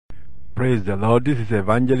Praise the Lord. This is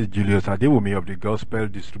Evangelist Julius Adewumi of the Gospel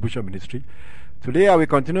Distribution Ministry. Today I will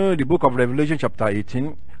continue the book of Revelation chapter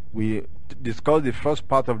 18. We discussed the first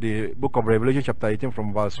part of the book of Revelation chapter 18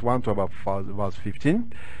 from verse 1 to about verse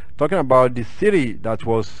 15, talking about the city that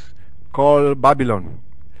was called Babylon.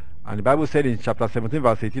 And the Bible said in chapter 17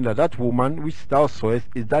 verse 18 that woman which thou sawest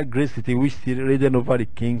is that great city which still reigneth over the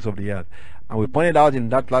kings of the earth. And we pointed out in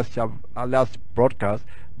that last broadcast,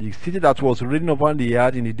 the city that was reigning over the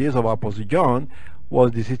earth in the days of Apostle John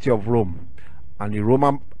was the city of Rome. And the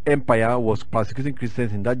Roman Empire was persecuting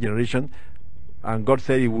Christians in that generation, and God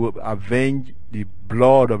said he will avenge the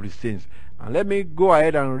blood of the saints. And let me go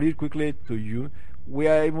ahead and read quickly to you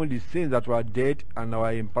where even the saints that were dead and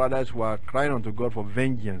were in paradise were crying unto God for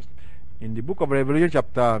vengeance. In the book of Revelation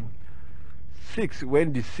chapter 6,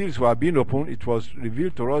 when the seals were being opened, it was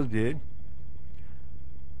revealed to us there,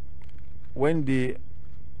 when the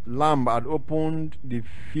Lamb had opened the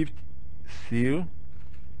fifth seal.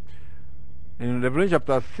 In Revelation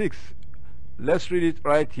chapter 6, let's read it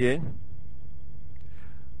right here,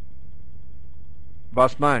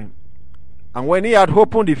 verse 9. And when he had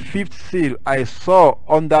opened the fifth seal, I saw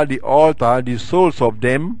under the altar the souls of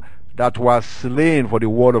them that were slain for the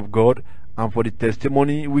word of God and for the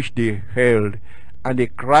testimony which they held. And they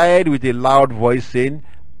cried with a loud voice, saying,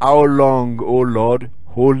 How long, O Lord,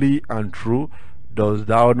 holy and true, dost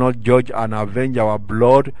thou not judge and avenge our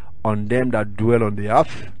blood on them that dwell on the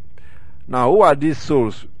earth? Now, who are these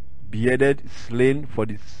souls beheaded, slain for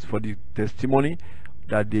the testimony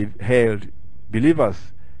that they held? Believers,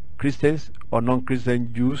 Christians or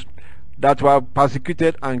non-Christian Jews that were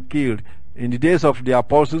persecuted and killed. In the days of the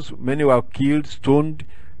apostles, many were killed, stoned,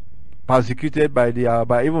 persecuted by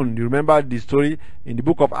even, you remember the story in the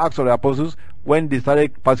book of Acts of the Apostles when they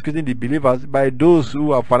started persecuting the believers by those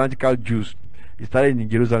who are fanatical Jews. It started in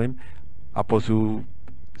Jerusalem. Apostle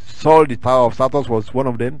Saul, the tower of Tarsus, was one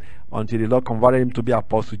of them, until the Lord converted him to be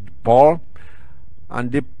Apostle Paul.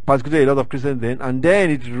 And they persecuted a lot of Christians then. And then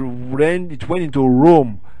it went into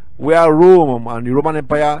Rome, where Rome and the Roman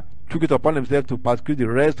Empire took it upon themselves to persecute the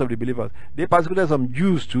rest of the believers. They persecuted some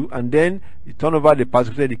Jews too, and then it turned over, they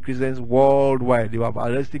persecuted the Christians worldwide. They were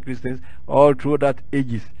arresting Christians all through that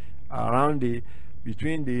ages,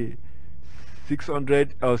 between the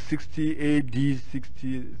 600 or 60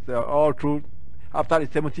 AD, all through after the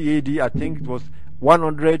 70 AD. I think it was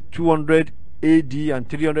 100, 200 AD and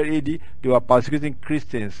 300 AD. They were persecuting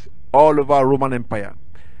Christians all over Roman Empire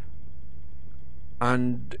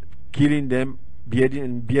and killing them,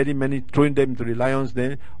 beheading many, throwing them into the lions.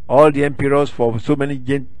 Then all the emperors for so many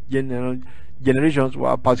generations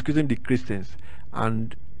were persecuting the Christians.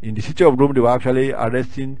 And in the city of Rome, they were actually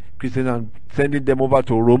arresting Christians and sending them over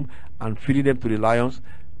to Rome and feeding them to the lions,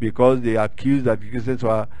 because they accused that the Christians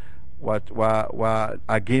were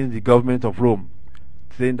against the government of Rome,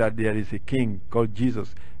 saying that there is a king called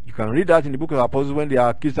Jesus. You can read that in the book of Apostles when they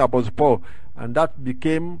accused Apostle Paul, and that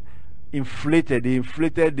became inflated. They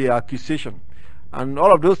inflated the accusation. And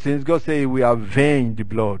all of those things, God said, we avenge the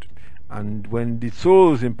blood. And when the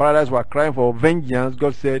souls in paradise were crying for vengeance,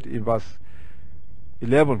 God said in verse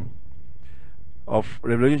 11 of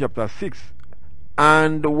Revelation chapter 6,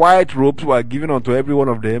 and white robes were given unto every one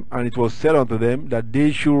of them, and it was said unto them that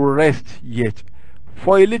they should rest yet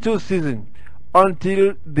for a little season,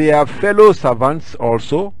 until their fellow servants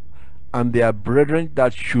also and their brethren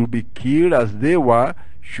that should be killed as they were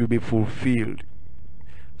should be fulfilled.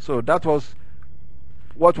 So that was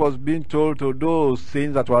what was being told to those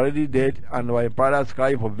saints that were already dead and were in paradise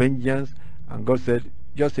crying for vengeance. And God said,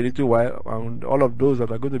 just a little while, and all of those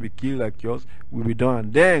that are going to be killed like yours will be done,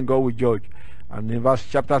 and then God will judge. And in verse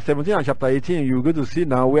chapter 17 and chapter 18, you're going to see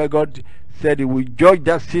now where God said he will judge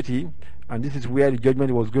that city, and this is where the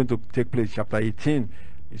judgment was going to take place. Chapter 18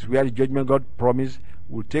 is where the judgment God promised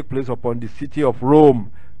will take place upon the city of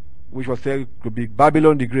Rome, which was said to be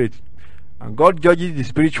Babylon the Great. And God judges the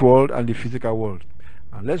spiritual world and the physical world.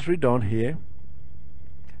 And let's read down here.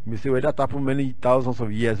 You may say, well, that happened many thousands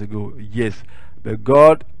of years ago. Yes, but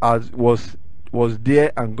God was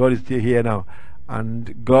there, and God is still here now.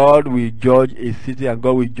 And God will judge a city, and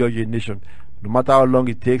God will judge a nation. No matter how long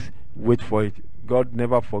it takes, wait for it. God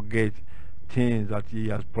never forgets things that he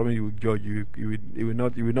has promised he will judge. He will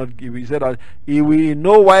not. He will say that he will in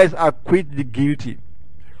no wise acquit the guilty.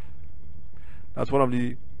 That's one of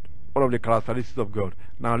the characteristics of God.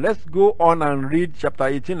 Now let's go on and read chapter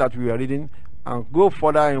 18 that we are reading, and go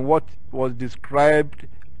further in what was described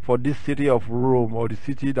for this city of Rome, or the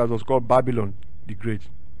city that was called Babylon the Great.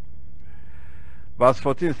 Verse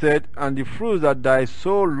 14 said, and the fruits that thy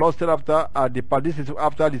soul lusted after are departed. This is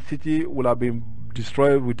after the city will have been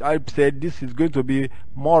destroy with. I said this is going to be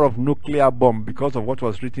more of nuclear bomb because of what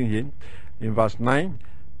was written here in verse 9.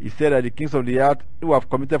 He said that the kings of the earth who have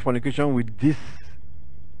committed fornication with this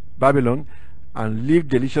Babylon and live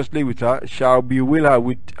deliciously with her shall bewail her.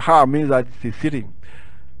 With her means that it's a city.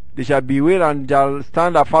 They shall bewail and shall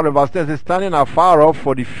stand afar off. Verse 10 says, standing afar off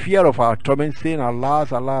for the fear of our torment, saying,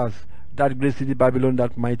 alas, alas, that great city Babylon,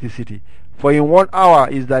 that mighty city. For in 1 hour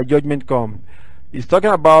is thy judgment come. He's talking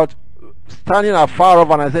about standing afar off,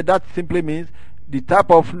 and I said that simply means the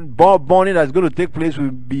type of burning that's going to take place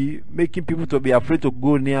will be making people to be afraid to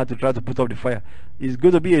go near to try to put out the fire. It's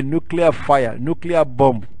going to be a nuclear fire, nuclear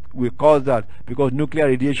bomb will cause that, because nuclear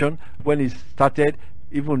radiation, when it started,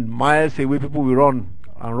 even miles away, people will run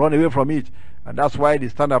and run away from it, and that's why they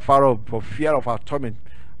stand afar off for fear of our torment.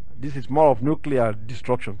 This is more of nuclear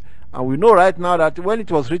destruction, and we know right now that when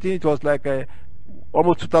it was written, it was like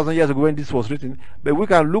almost 2,000 years ago when this was written. But we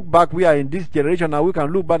can look back. We are in this generation now. We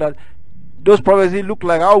can look back at those prophecies. Look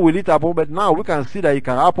like how will it happen? But now we can see that it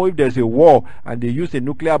can happen if there's a war and they use a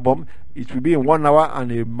nuclear bomb. It will be in 1 hour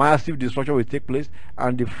and a massive destruction will take place,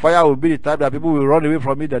 and the fire will be the type that people will run away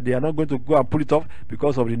from it, that they are not going to go and pull it off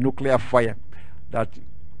because of the nuclear fire. That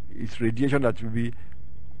it's radiation that will be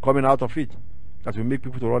coming out of it that will make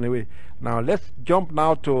people to run away. Now let's jump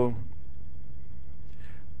now to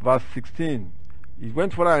verse 16. He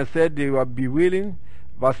went further and said they were bewailing.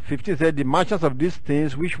 Verse 15 said, the merchants of these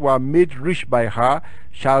things which were made rich by her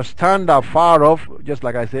shall stand afar off, just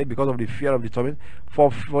like I said, because of the fear of the torment.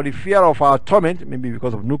 For the fear of our torment, maybe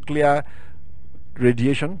because of nuclear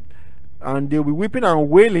radiation, and they will be weeping and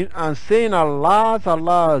wailing and saying, alas,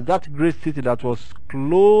 alas, that great city that was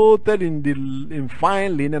clothed in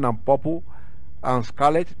fine linen and purple and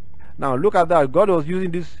scarlet. Now look at that. God was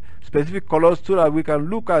using these specific colors so that we can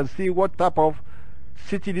look and see what type of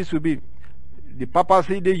city this will be. The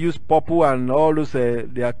papacy, they use purple, and all those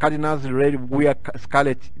their cardinals wear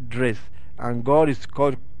scarlet dress, and God is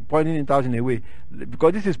pointing it out in a way,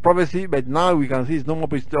 because this is prophecy, but now we can see it's no more,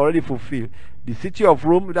 it's already fulfilled. The city of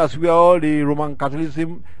Rome, that's where all the Roman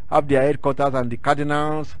Catholicism have their headquarters, and the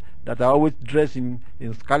cardinals that are always dressed in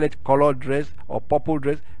scarlet colored dress or purple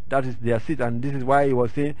dress, that is their seat. And this is why he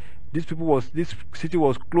was saying this city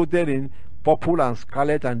was clothed in purple and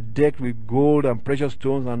scarlet and decked with gold and precious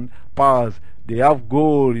stones and pearls. They have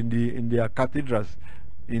gold in their cathedrals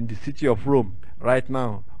in the city of Rome right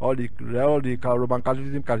now. All the Roman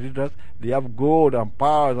Catholicism cathedrals, they have gold and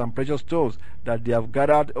pearls and precious stones that they have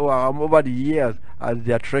gathered over the years as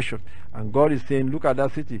their treasure. And God is saying, look at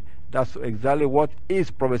that city. That's exactly what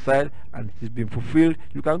is prophesied, and it has been fulfilled.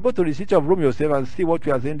 You can go to the city of Rome yourself and see what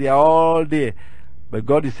we are saying. They are all there. But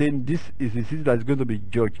God is saying this is the city that is going to be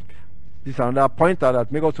judged. This is another pointer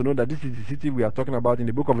that makes us to know that this is the city we are talking about in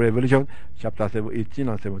the book of Revelation, chapter 18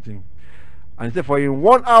 and 17. And he said, for in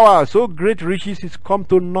 1 hour so great riches is come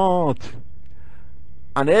to naught.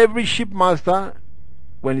 And every shipmaster,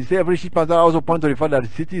 when he says every shipmaster, also point to the fact that the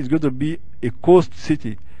city is going to be a coast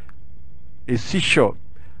city, a seashore.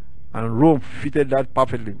 And Rome fitted that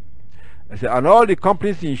perfectly. I said, and all the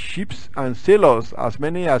companies in ships and sailors, as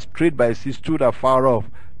many as trade by sea, stood afar off.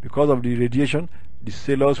 Because of the radiation, the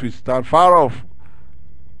sailors will stand far off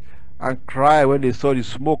and cry when they saw the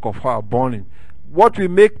smoke of her burning. What will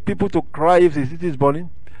make people to cry if the city is burning?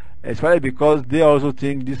 Especially because they also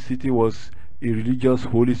think this city was a religious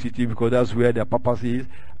holy city, because that's where their papacy is,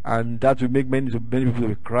 and that will make many people to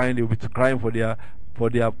be crying. They will be crying for their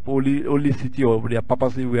holy city or their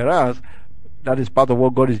papacy, whereas that is part of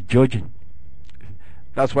what God is judging.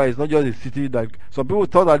 That's why it's not just a city that some people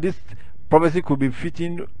thought that this prophecy could be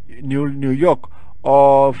fitting New York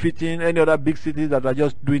or fitting any other big cities that are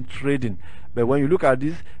just doing trading. But when you look at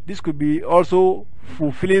this could be also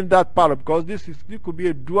fulfilling that part, because this could be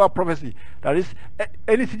a dual prophecy. That is,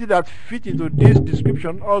 any city that fits into this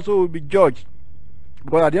description also will be judged.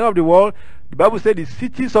 Because at the end of the world, the Bible said the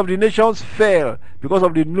cities of the nations fell because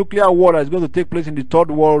of the nuclear war that is going to take place in the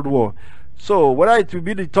Third World War. So whether it will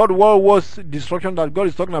be the Third World War's destruction that God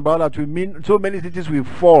is talking about, that will mean so many cities will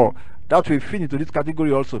fall, that will fit into this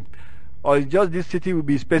category also. Or it's just this city will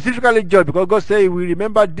be specifically judged, because God says we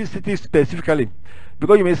remember this city specifically.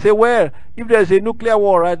 Because you may say, well, if there's a nuclear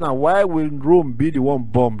war right now, why will Rome be the one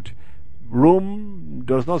bombed? Rome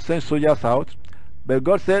does not send soldiers out, but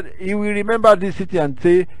God said he will remember this city and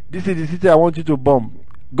say, this is the city I want you to bomb.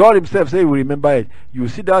 God himself said he will remember it. You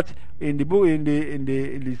see that in the book, in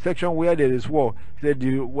the section where there is war. He said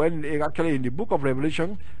actually in the book of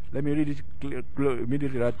Revelation, let me read it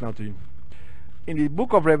immediately right now to you. In the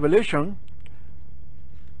book of Revelation,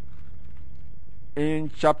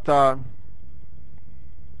 in chapter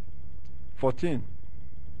 14,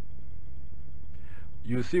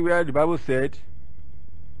 You see where the Bible said,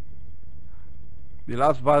 the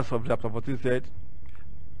last verse of chapter 14 said,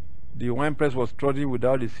 the winepress was trodden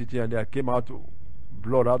without the city, and there came out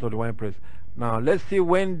blood out of the winepress. Now let's see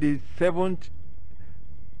when the seventh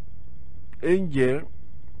angel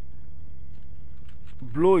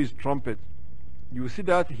blow his trumpet. You see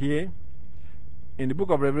that here in the book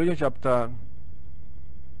of Revelation chapter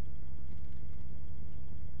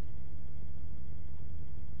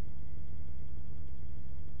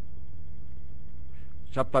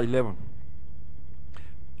 11.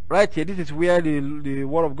 Right here, this is where the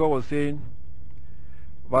word of God was saying,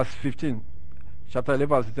 verse 15, chapter 11,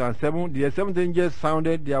 verse 15 and 7. The seventh angel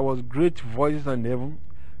sounded, there was great voices in heaven,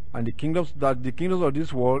 and the kingdoms of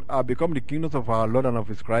this world are become the kingdoms of our Lord and of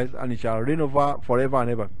his Christ, and he shall reign over forever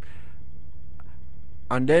and ever.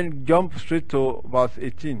 And then jump straight to verse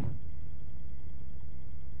 18.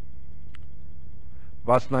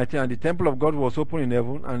 Verse 19, and the temple of God was opened in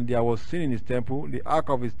heaven, and there was seen in his temple the ark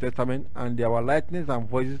of his testament, and there were lightnings and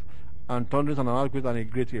voices and thunderings and an earthquake and a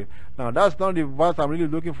great hail. Now that's not the verse I'm really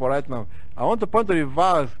looking for right now. I want to point to the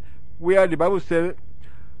verse where the Bible says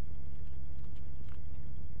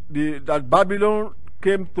that Babylon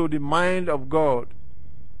came to the mind of God.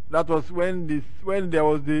 That was when there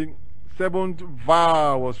was the seventh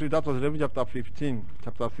vow was read. That was Revelation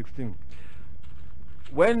chapter 16.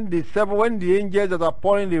 When the angels that are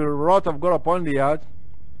pouring the wrath of God upon the earth,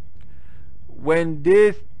 when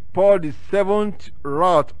they pour the seventh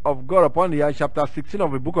wrath of God upon the earth, chapter 16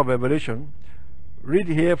 of the book of Revelation, read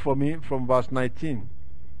here for me from verse 19.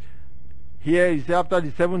 Here is after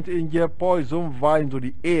the seventh angel poured his own vial into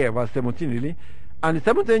the air, verse 17 really, and the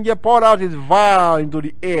seventh angel poured out his vial into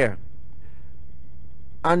the air,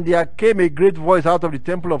 and there came a great voice out of the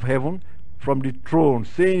temple of heaven from the throne,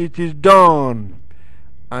 saying, "It is done."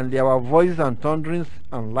 And there were voices and thunderings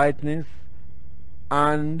and lightnings,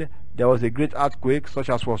 and there was a great earthquake, such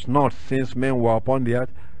as was not since men were upon the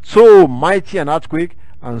earth. So mighty an earthquake,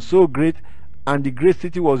 and so great, and the great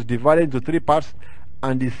city was divided into three parts,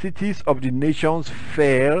 and the cities of the nations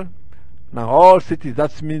fell. Now all cities,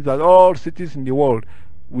 that means that all cities in the world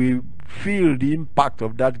will feel the impact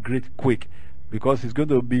of that great quake, because it's going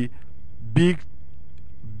to be big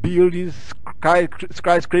buildings,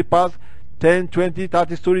 skyscrapers, 10, 20,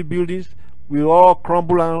 30-story buildings will all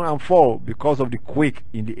crumble and fall because of the quake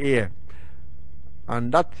in the air.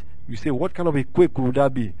 And that, you say, what kind of a quake would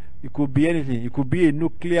that be? It could be anything. It could be a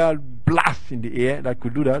nuclear blast in the air that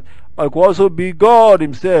could do that, or it could also be God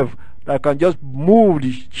himself that can just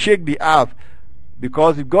shake the earth.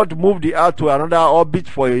 Because if God moved the earth to another orbit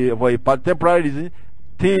for a temporary reason,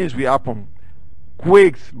 things will happen.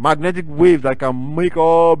 Quakes, magnetic waves that can make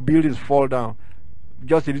all buildings fall down.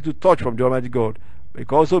 Just a little touch from the Almighty God. It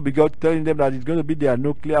can also be God telling them that it's going to be their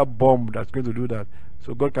nuclear bomb that's going to do that.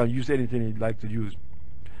 So God can use anything he'd like to use.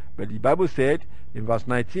 But the Bible said in verse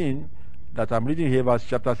 19, that I'm reading here,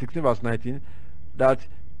 chapter 16, verse 19, that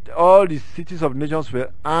all the cities of nations fell,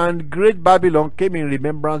 and great Babylon came in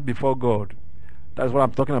remembrance before God. That's what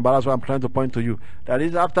I'm talking about. That's what I'm trying to point to you. That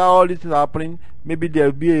is, after all this is happening, maybe there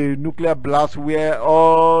will be a nuclear blast where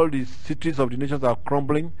all the cities of the nations are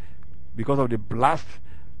crumbling because of the blast.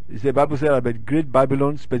 The Bible says that great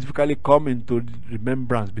Babylon specifically come into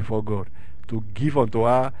remembrance before God, to give unto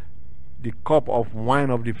her the cup of wine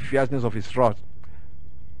of the fierceness of his wrath.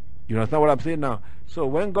 You understand what I'm saying now? So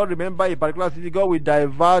when God remembers a particular city, God will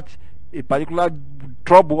divert a particular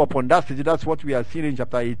trouble upon that city. That's what we are seeing in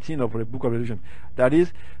chapter 18 of the book of Revelation. That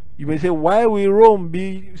is, you may say, why will Rome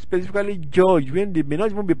be specifically judged when they may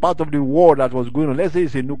not even be part of the war that was going on? Let's say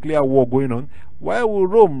it's a nuclear war going on. Why will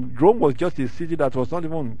Rome? Rome was just a city that was not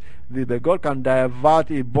even. But God can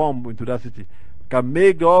divert a bomb into that city. Can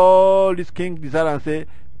make all these kings decide and say,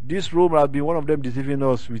 this Rome has been one of them deceiving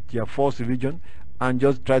us with their false religion, and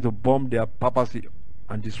just try to bomb their papacy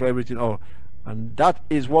and destroy everything all. And that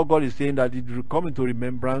is what God is saying, that it will come into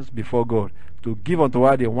remembrance before God, to give unto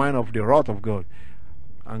her the wine of the wrath of God.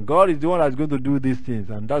 And God is the one that's going to do these things.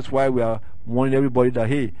 And that's why we are warning everybody that,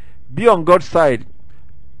 hey, be on God's side.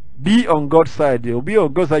 Be on God's side. Be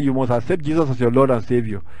on God's side. You must accept Jesus as your Lord and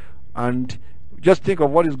Savior. And just think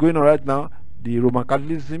of what is going on right now. The Roman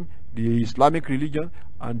Catholicism, the Islamic religion,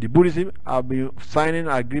 and the Buddhism have been signing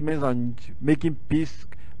agreements and making peace.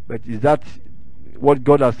 But is that what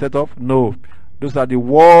God has set up? No. Those are the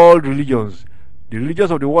world religions. The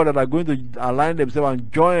religions of the world that are going to align themselves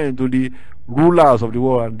and join to the rulers of the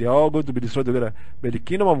world, and they are all going to be destroyed together. But the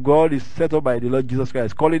kingdom of God is set up by the Lord Jesus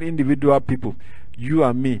Christ, calling individual people, you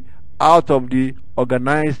and me, out of the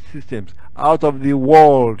organized systems, out of the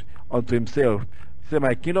world unto himself. He said,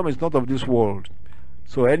 my kingdom is not of this world.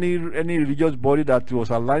 So any religious body that was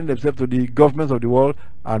aligning themselves to the governments of the world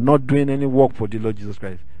are not doing any work for the Lord Jesus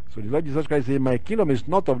Christ. So the Lord Jesus Christ said, my kingdom is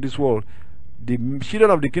not of this world. The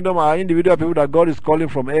children of the kingdom are individual people that God is calling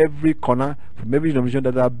from every corner, from every denomination,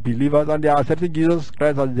 that are believers, and they are accepting Jesus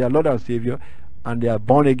Christ as their Lord and Savior, and they are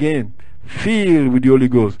born again, filled with the Holy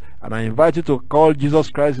Ghost. And I invite you to call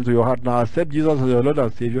Jesus Christ into your heart now. Accept Jesus as your Lord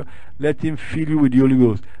and Savior. Let Him fill you with the Holy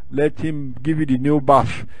Ghost. Let Him give you the new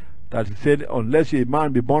birth. That He said, unless a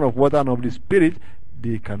man be born of water and of the Spirit,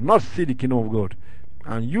 they cannot see the kingdom of God.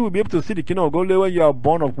 And you will be able to see the kingdom of God when you are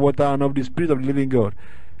born of water and of the Spirit of the living God.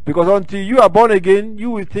 Because until you are born again, you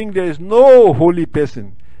will think there is no holy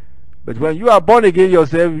person. But when you are born again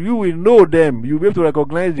yourself, you will know them. You will be able to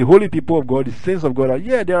recognize the holy people of God, the saints of God. And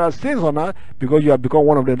yeah, there are saints on earth because you have become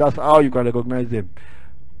one of them. That's how you can recognize them.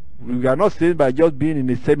 You are not saints by just being in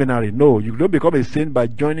a seminary. No, you don't become a saint by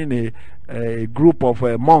joining a group of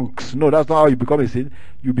monks. No, that's not how you become a saint.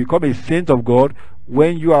 You become a saint of God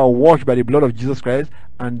when you are washed by the blood of Jesus Christ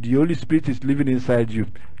and the Holy Spirit is living inside you.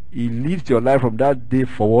 He leads your life from that day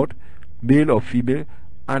forward, male or female,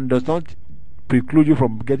 and does not preclude you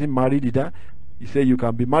from getting married either. He said you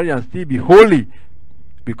can be married and still be holy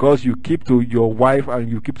because you keep to your wife and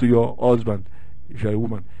you keep to your husband if you're a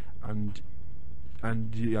woman,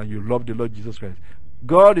 and you love the Lord Jesus Christ.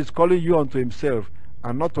 God is calling you unto Himself,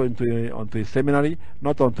 and not unto a seminary,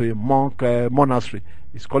 not unto a monk monastery.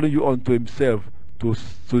 He's calling you unto Himself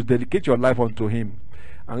to dedicate your life unto Him.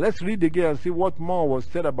 And let's read again and see what more was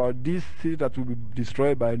said about this city that will be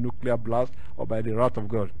destroyed by a nuclear blast or by the wrath of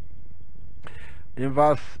God. In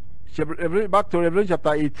back to Revelation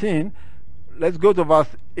chapter 18, let's go to verse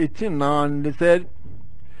 18 now. And he said,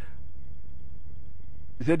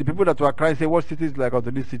 the people that were crying, say, what city is like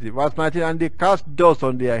unto this city? Verse 19, and they cast dust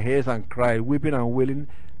on their heads and cried, weeping and wailing,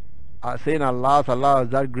 saying, alas, alas,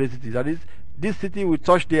 that great city. That is, this city will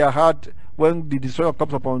touch their heart when the destroyer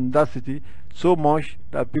comes upon that city, so much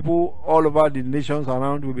that people all over the nations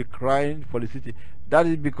around will be crying for the city. That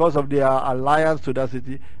is because of their alliance to that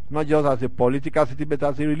city, not just as a political city, but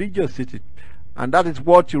as a religious city. And that is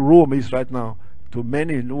what Rome is right now to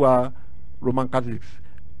many who are Roman Catholics.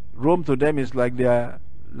 Rome to them is like their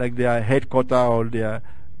headquarters or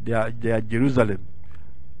their Jerusalem.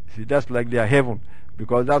 See, that's like their heaven,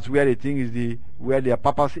 because that's where the thing is, where their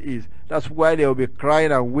purpose is. That's why they will be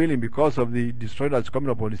crying and wailing because of the destroyer that's coming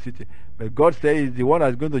upon the city. But God says He's the one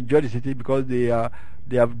that's going to judge the city, because they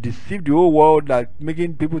have deceived the whole world, like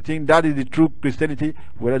making people think that is the true Christianity,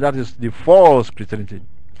 whether that is the false Christianity.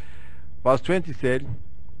 Verse 20 said,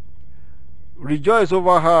 rejoice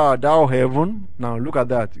over her, thou heaven. Now look at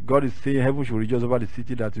that. God is saying heaven should rejoice over the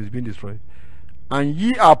city that is being destroyed. And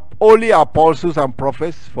ye are holy apostles and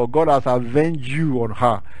prophets, for God has avenged you on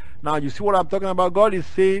her. Now you see what I'm talking about? God is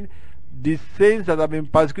saying the saints that have been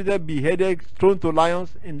persecuted, beheaded, thrown to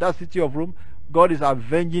lions in that city of Rome, God is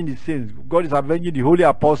avenging the saints. God is avenging the holy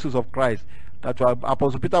apostles of Christ. That's why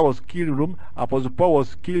Apostle Peter was killed in Rome, Apostle Paul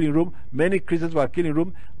was killed in Rome, many Christians were killed in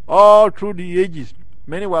Rome, all through the ages.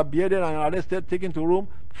 Many were beheaded and arrested, taken to Rome,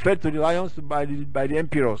 fed to the lions by the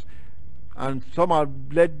emperors. And some are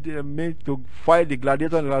made to fight the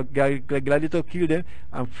gladiator, and the gladiator killed them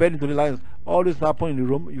and fed into the lions. All this happened in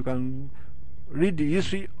Rome. You can read the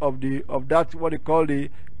history of that, what they call the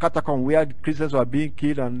catacomb, where the Christians were being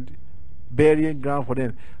killed and burying ground for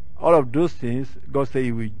them. All of those things, God said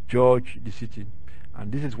He will judge the city.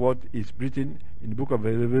 And this is what is written in the book of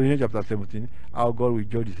Revelation chapter 17, how God will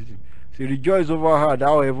judge the city. So rejoice over her,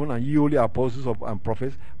 thou heaven, and ye holy apostles and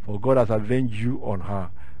prophets, for God has avenged you on her.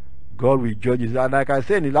 God will judge it. And like I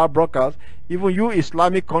said in the last broadcast, even you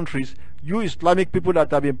Islamic countries, you Islamic people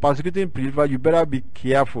that have been persecuting believers, you better be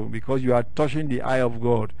careful, because you are touching the eye of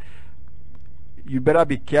God. You better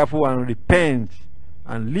be careful and repent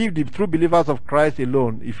and leave the true believers of Christ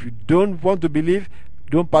alone. If you don't want to believe,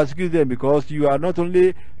 don't persecute them, because you are not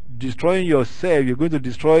only destroying yourself, you're going to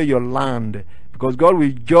destroy your land, because God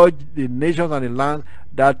will judge the nations and the lands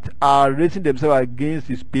that are raising themselves against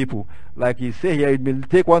His people. Like He said here, it may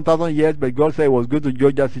take 1,000 years, but God said He was going to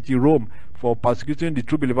judge that city, Rome, for persecuting the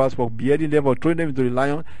true believers, for beheading them, for throwing them into the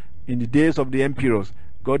lion in the days of the emperors.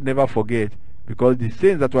 God never forget, because the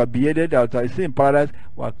saints that were beheaded, that are in paradise,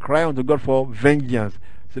 were crying unto God for vengeance.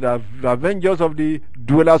 So the avengers of the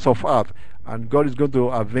dwellers of earth, and God is going to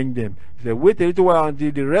avenge them. He said, wait a little while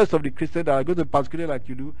until the rest of the Christians that are going to persecute like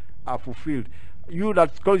you do are fulfilled. You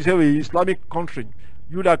that call yourself an Islamic country,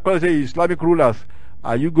 you that call yourself Islamic rulers,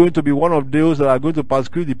 are you going to be one of those that are going to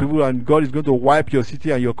persecute the people, and God is going to wipe your city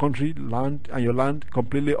and your country, land and your land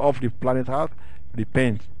completely off the planet Earth?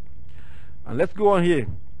 Repent. And let's go on here.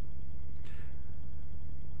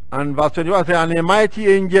 And verse 21 says, and a mighty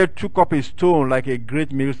angel took up a stone like a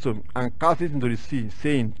great millstone and cast it into the sea,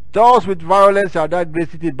 saying, thus with violence shall that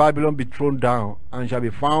great city Babylon be thrown down, and shall be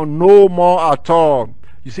found no more at all.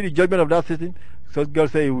 You see the judgment of that city? So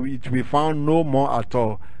God said it will be found no more at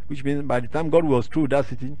all, which means by the time God was through that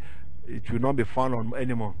city, it will not be found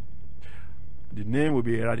anymore. The name will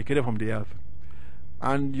be eradicated from the earth.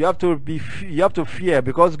 And you have to fear,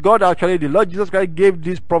 because God actually, the Lord Jesus Christ, gave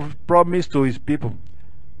this promise to his people.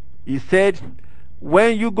 He said,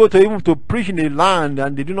 when you go to even to preach in a land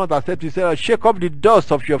and they do not accept, he said, shake off the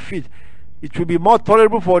dust of your feet. It will be more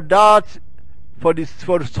tolerable for that, for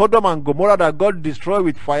Sodom and Gomorrah that God destroyed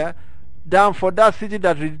with fire, than for that city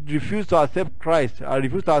that refused to accept Christ and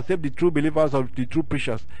refused to accept the true believers or the true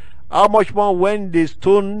preachers. How much more when they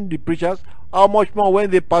stone the preachers? How much more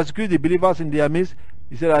when they persecute the believers in their midst?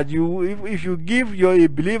 He said that if you give a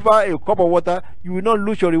believer a cup of water, you will not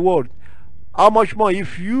lose your reward. How much more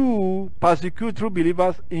if you persecute true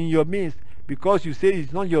believers in your midst, because you say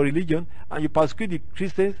it's not your religion, and you persecute the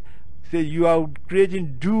Christians, say you are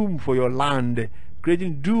creating doom for your land,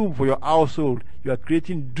 creating doom for your household, you are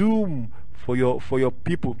creating doom for your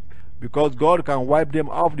people, because God can wipe them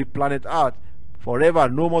off the planet Earth forever,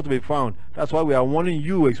 no more to be found. That's why we are warning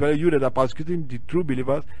you, especially you that are persecuting the true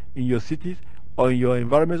believers in your cities or in your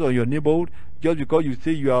environments or your neighborhood, just because you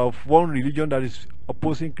say you are of one religion that is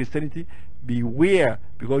opposing Christianity. Beware,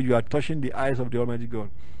 because you are touching the eyes of the Almighty God.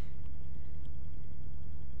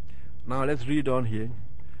 Now let's read on here.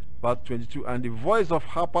 Verse 22. And the voice of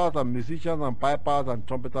harpers and musicians and pipers and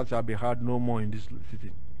trumpeters shall be heard no more in this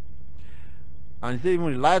city. And he said,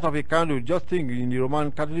 even the light of a candle, just think, in the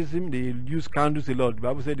Roman Catholicism, they use candles a lot. The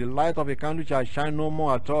Bible said, the light of a candle shall shine no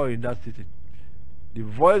more at all in that city. The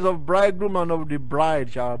voice of bridegroom and of the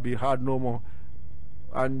bride shall be heard no more.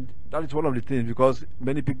 And that is one of the things, because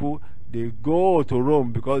many people, they go to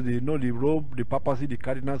Rome because they know the Rome, the papacy, the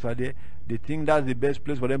cardinals are there. They think that's the best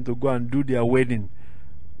place for them to go and do their wedding.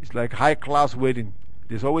 It's like high-class wedding.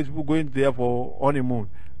 There's always people going there for honeymoon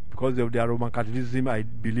because of their Roman Catholicism, I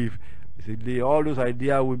believe. All those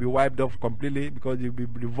ideas will be wiped off completely, because the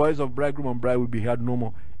voice of bridegroom and bride will be heard no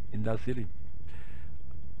more in that city.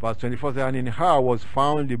 Verse 24 says, and in her was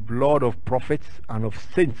found the blood of prophets and of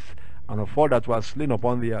saints and of all that was slain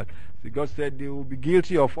upon the earth. So God said they will be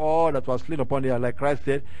guilty of all that was slain upon the earth. Like Christ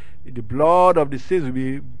said, the blood of the saints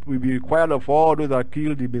will be required of all those that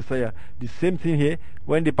killed the Messiah. The same thing here,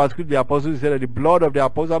 when they persecuted the apostles, he said that the blood of the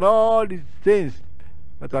apostles and all the saints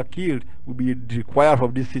that were killed will be required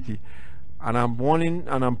of this city. And I'm warning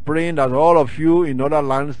and I'm praying that all of you in other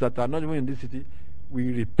lands that are not even in this city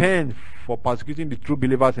will repent for persecuting the true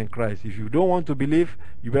believers in Christ. If you don't want to believe,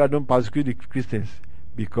 you better don't persecute the Christians,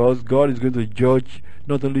 because God is going to judge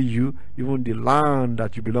not only you, even the land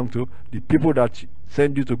that you belong to, the people that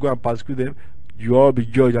send you to go and persecute them. You all be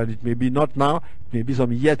judged, and it may be not now, it may be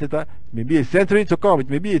some years later, it may be a century to come, it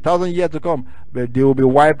may be 1,000 years to come, but they will be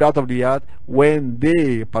wiped out of the earth when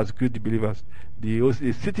they persecute the believers.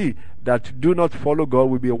 The city that do not follow God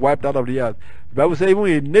will be wiped out of the earth. The Bible says even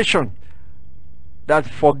a nation that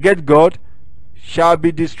forget God shall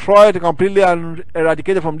be destroyed completely and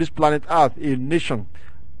eradicated from this planet Earth. A nation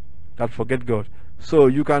that forget God. So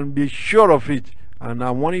you can be sure of it. And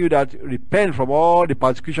I'm warning you that repent from all the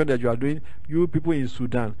persecution that you are doing. You people in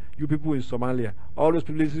Sudan, you people in Somalia, all those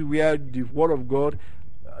places where the word of God,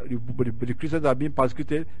 the Christians are being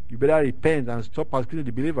persecuted, you better repent and stop persecuting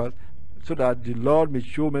the believers, so that the Lord may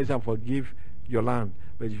show mercy and forgive your land.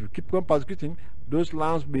 But if you keep on persecuting, those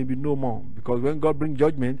lands may be no more, because when God brings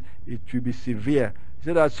judgment, it will be severe. He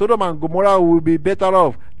said that Sodom and Gomorrah will be better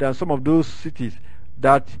off than some of those cities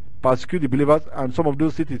that persecute the believers and some of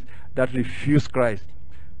those cities that refuse Christ.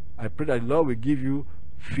 I pray that the Lord will give you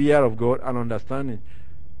fear of God and understanding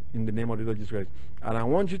in the name of the Lord Jesus Christ. And I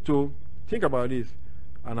want you to think about this,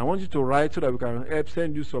 and I want you to write so that we can help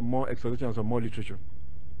send you some more exhortation and some more literature.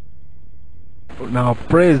 Now,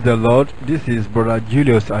 praise the Lord. This is Brother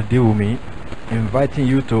Julius Adewumi inviting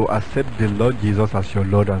you to accept the Lord Jesus as your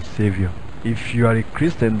Lord and Savior. If you are a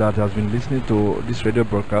Christian that has been listening to this radio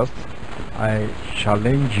broadcast, I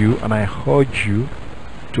challenge you and I urge you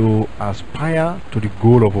to aspire to the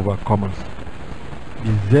goal of overcomers.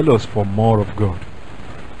 Be zealous for more of God.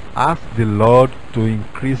 Ask the Lord to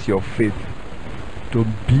increase your faith, to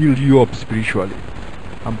build you up spiritually,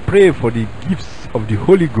 and pray for the gifts of the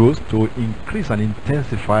Holy Ghost to increase and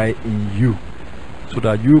intensify in you, so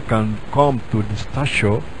that you can come to the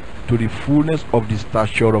stature, to the fullness of the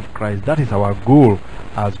stature of Christ. That is our goal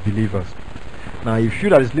as believers. Now, if you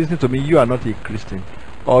that is listening to me, you are not a Christian,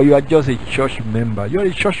 or you are just a church member, you are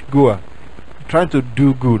a church goer trying to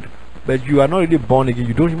do good, but you are not really born again.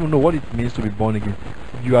 You don't even know what it means to be born again.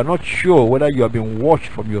 You are not sure whether you have been washed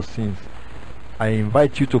from your sins. I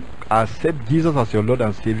invite you to accept Jesus as your Lord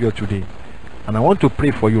and Savior today. And I want to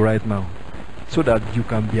pray for you right now, so that you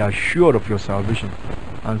can be assured of your salvation,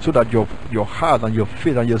 and so that your heart and your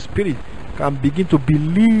faith and your spirit can begin to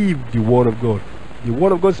believe the Word of God. The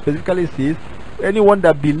Word of God specifically says, anyone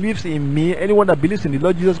that believes in me, anyone that believes in the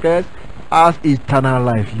Lord Jesus Christ, has eternal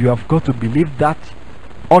life. You have got to believe that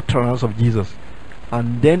utterance of Jesus,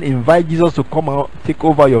 and then invite Jesus to come out, take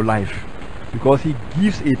over your life, because he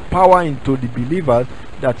gives a power into the believers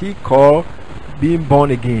that he calls being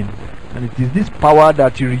born again. And it is this power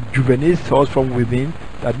that rejuvenates us from within,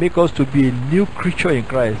 that makes us to be a new creature in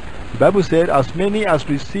Christ. The Bible said, as many as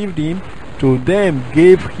received him, to them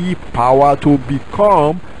gave he power to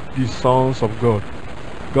become the sons of God.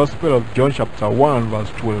 Gospel of John chapter 1 verse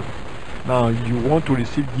 12. Now you want to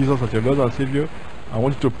receive Jesus as your Lord and Savior. I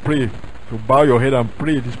want you to pray, to bow your head and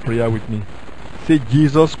pray this prayer with me. Say,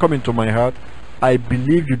 Jesus, come into my heart. I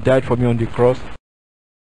believe you died for me on the cross.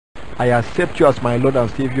 I accept you as my Lord and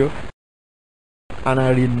Savior. And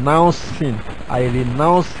I renounce sin. I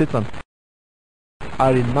renounce Satan.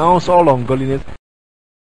 I renounce all ungodliness.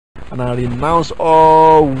 And I renounce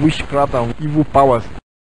all witchcraft and evil powers.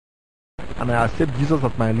 And I accept Jesus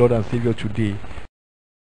as my Lord and Savior today.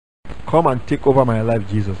 Come and take over my life,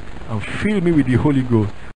 Jesus, and fill me with the Holy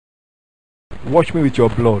Ghost. Wash me with your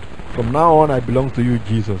blood. From now on, I belong to you,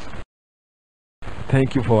 Jesus.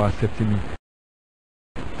 Thank you for accepting me.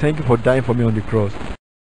 Thank you for dying for me on the cross.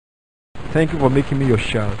 Thank you for making me your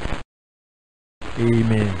child.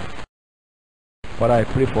 Amen. Father, I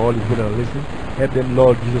pray for all the people that are listening. Help them,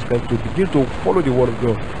 Lord Jesus Christ, to begin to follow the Word of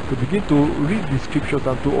God, to begin to read the Scriptures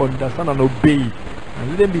and to understand and obey it, and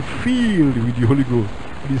let them be filled with the Holy Ghost.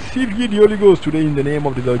 Receive ye the Holy Ghost today in the name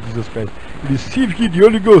of the Lord Jesus Christ. Receive ye the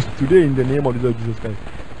Holy Ghost today in the name of the Lord Jesus Christ.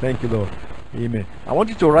 Thank you, Lord. Amen. I want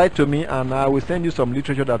you to write to me, and I will send you some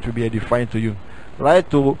literature that will be edifying to you.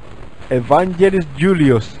 Write to Evangelist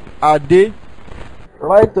Julius Ade.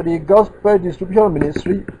 Write to the Gospel Distribution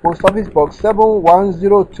Ministry, Post Office Box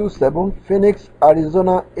 71027, Phoenix,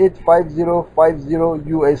 Arizona 85050,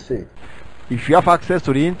 USA. If you have access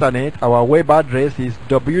to the internet, our web address is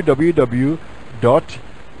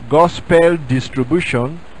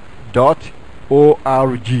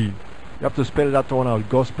www.gospeldistribution.org. You have to spell that one out,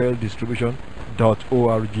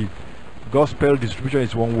 gospeldistribution.org. Gospel distribution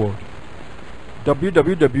is one word.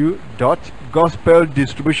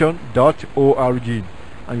 www.gospeldistribution.org.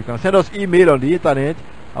 And you can send us email on the internet.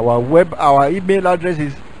 Our email address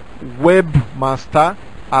is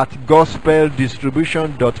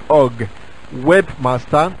webmaster@gospeldistribution.org.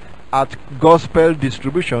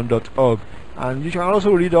 webmaster@gospeldistribution.org. And you can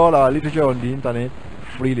also read all our literature on the internet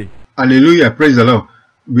freely. Hallelujah, praise the Lord.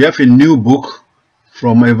 We have a new book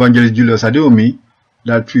from Evangelist Julius Adeomi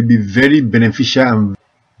that will be very beneficial and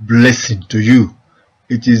blessing to you.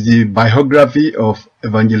 It is the biography of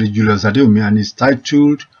Evangelist Julius Adeomi, and it's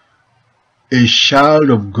titled A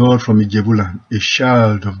Child of God from Ijebuland. A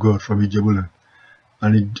Child of God from Ijebuland.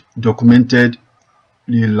 And it documented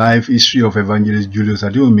the life history of Evangelist Julius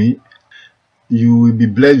Adeomi. You will be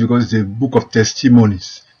blessed because it's a book of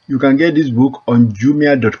testimonies. You can get this book on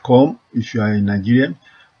jumia.com if you are in Nigeria,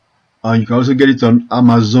 and you can also get it on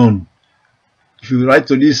Amazon. If you write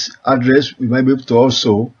to this address, we might be able to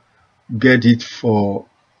also get it for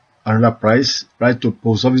another price. Write to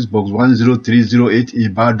Post Office Box 10308,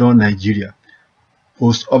 Ibadan, Nigeria.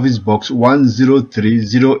 Post Office Box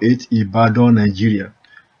 10308, Ibadan, Nigeria.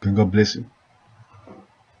 And God bless you.